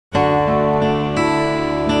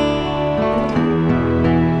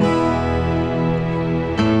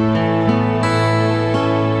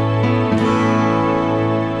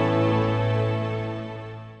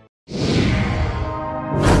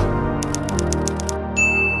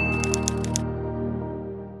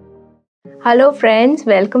Hello friends,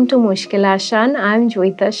 welcome to Mushkil Ashan. I'm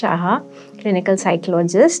Jayita Saha, clinical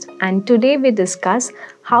psychologist, and today we discuss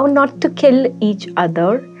how not to kill each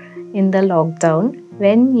other in the lockdown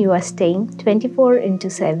when you are staying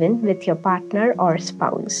 24/7 with your partner or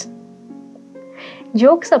spouse.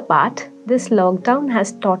 Jokes apart, this lockdown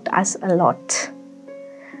has taught us a lot.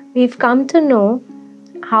 We've come to know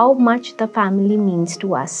how much the family means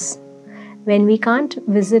to us. When we can't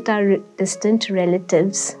visit our distant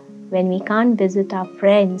relatives, when we can't visit our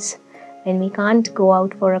friends, when we can't go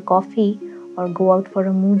out for a coffee or go out for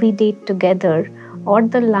a movie date together, or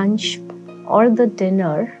the lunch or the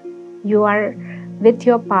dinner, you are with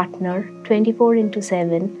your partner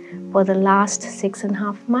 24/7 for the last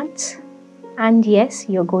 6.5 months. And yes,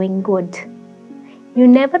 you're going good. You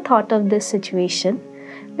never thought of this situation.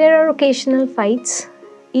 There are occasional fights.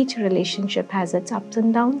 Each relationship has its ups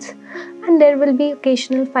and downs, and there will be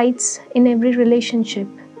occasional fights in every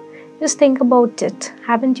relationship. Just think about it.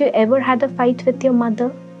 Haven't you ever had a fight with your mother?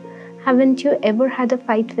 Haven't you ever had a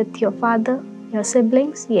fight with your father, your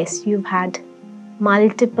siblings? Yes, you've had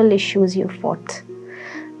multiple issues you fought.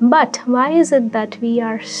 But why is it that we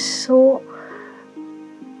are so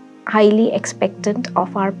highly expectant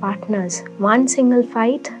of our partners? One single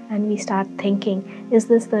fight and we start thinking, is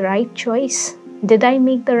this the right choice? Did I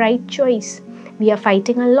make the right choice? We are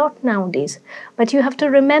fighting a lot nowadays. But you have to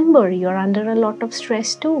remember, you're under a lot of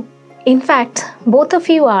stress too. In fact, both of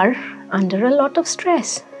you are under a lot of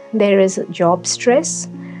stress. There is job stress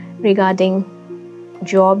regarding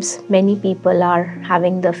jobs. Many people are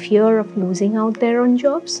having the fear of losing out their own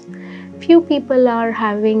jobs. Few people are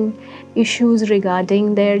having issues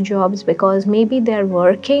regarding their jobs because maybe they're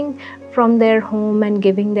working from their home and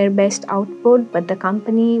giving their best output, but the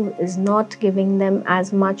company is not giving them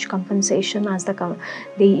as much compensation as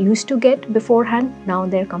they used to get beforehand. Now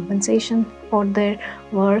their compensation for their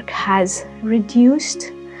work has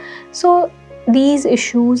reduced. So these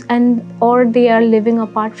issues, or they are living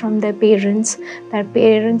apart from their parents. Their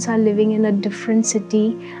parents are living in a different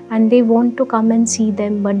city and they want to come and see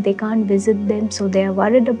them, but they can't visit them, so they are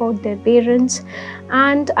worried about their parents.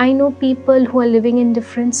 And I know people who are living in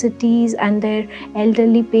different cities and their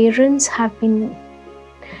elderly parents have been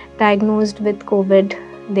diagnosed with COVID.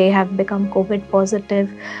 They have become COVID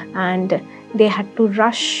positive and they had to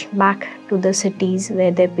rush back to the cities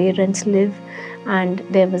where their parents live. And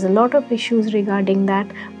there was a lot of issues regarding that,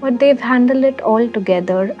 but they've handled it all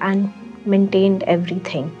together and maintained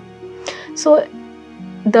everything. So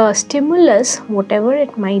the stimulus, whatever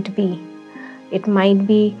it might be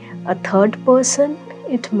a third person,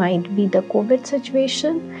 it might be the COVID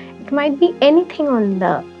situation, it might be anything on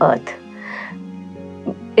the earth,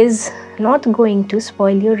 is not going to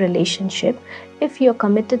spoil your relationship if you're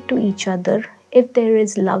committed to each other, if there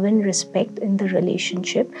is love and respect in the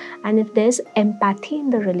relationship, and if there's empathy in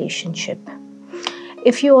the relationship.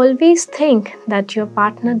 If you always think that your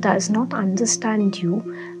partner does not understand you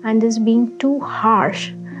and is being too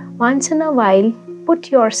harsh, once in a while, put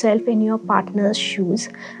yourself in your partner's shoes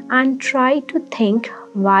and try to think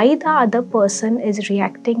why the other person is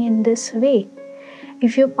reacting in this way.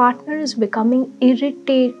 If your partner is becoming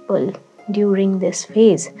irritable during this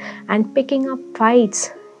phase and picking up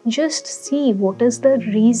fights, just see what is the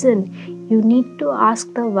reason. You need to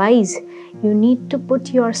ask the whys. You need to put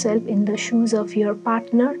yourself in the shoes of your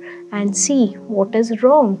partner and see what is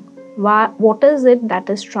wrong. What is it that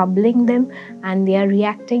is troubling them and they are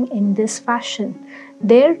reacting in this fashion?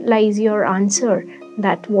 There lies your answer,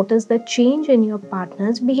 that what is the change in your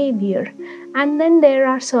partner's behavior. And then there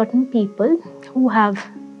are certain people who have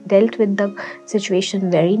dealt with the situation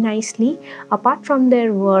very nicely. Apart from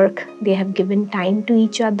their work, they have given time to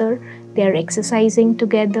each other. They are exercising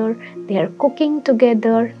together, they are cooking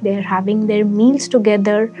together, they are having their meals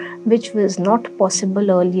together, which was not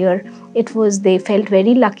possible earlier. They felt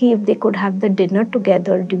very lucky if they could have the dinner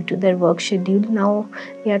together due to their work schedule. Now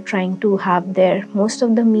they are trying to have most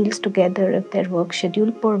of the meals together if their work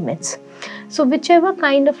schedule permits. So whichever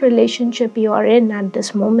kind of relationship you are in at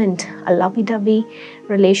this moment, a lovey-dovey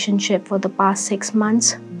relationship for the past 6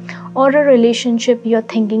 months, or a relationship you're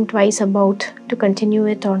thinking twice about to continue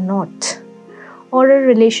it or not, or a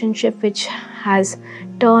relationship which has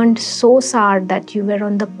turned so sour that you were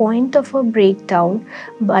on the point of a breakdown,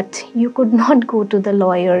 but you could not go to the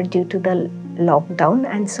lawyer due to the lockdown,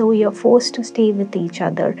 and so you're forced to stay with each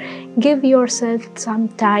other. Give yourself some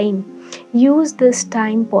time. Use this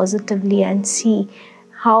time positively and see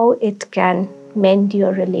how it can mend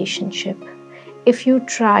your relationship. If you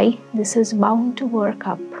try, this is bound to work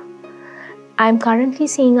up. I'm currently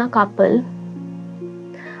seeing a couple.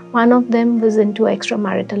 One of them was into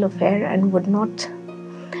extramarital affair and would not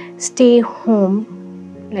stay home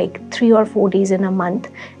like 3 or 4 days in a month,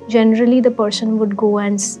 generally the person would go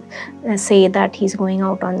and say that he's going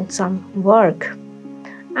out on some work.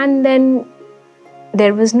 And then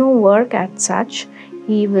there was no work as such.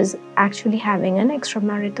 He was actually having an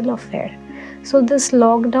extramarital affair. So this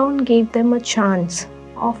lockdown gave them a chance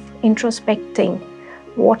of introspecting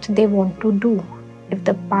what they want to do. If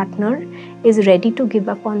the partner is ready to give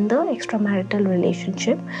up on the extramarital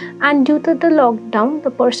relationship, and due to the lockdown,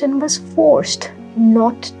 the person was forced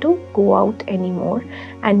not to go out anymore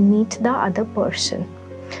and meet the other person.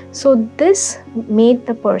 So this made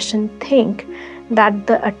the person think that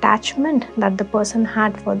the attachment that the person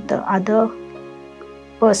had for the other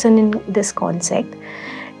person in this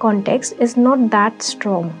context is not that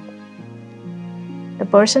strong. The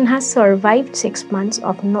person has survived 6 months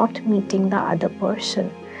of not meeting the other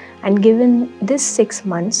person and given this 6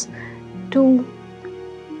 months to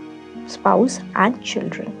spouse and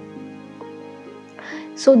children.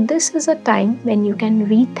 So this is a time when you can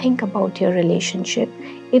rethink about your relationship.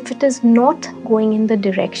 If it is not going in the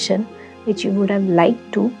direction which you would have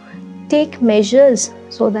liked to, take measures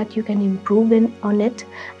so that you can improve on it.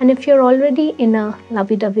 And if you're already in a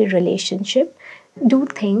lovey-dovey relationship, do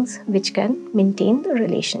things which can maintain the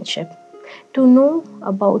relationship. To know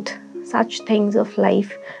about such things of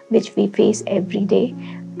life which we face every day,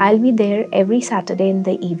 I'll be there every Saturday in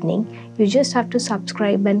the evening. You just have to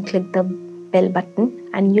subscribe and click the bell button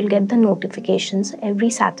and you'll get the notifications every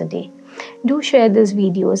Saturday. Do share these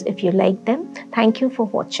videos if you like them. Thank you for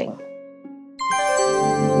watching.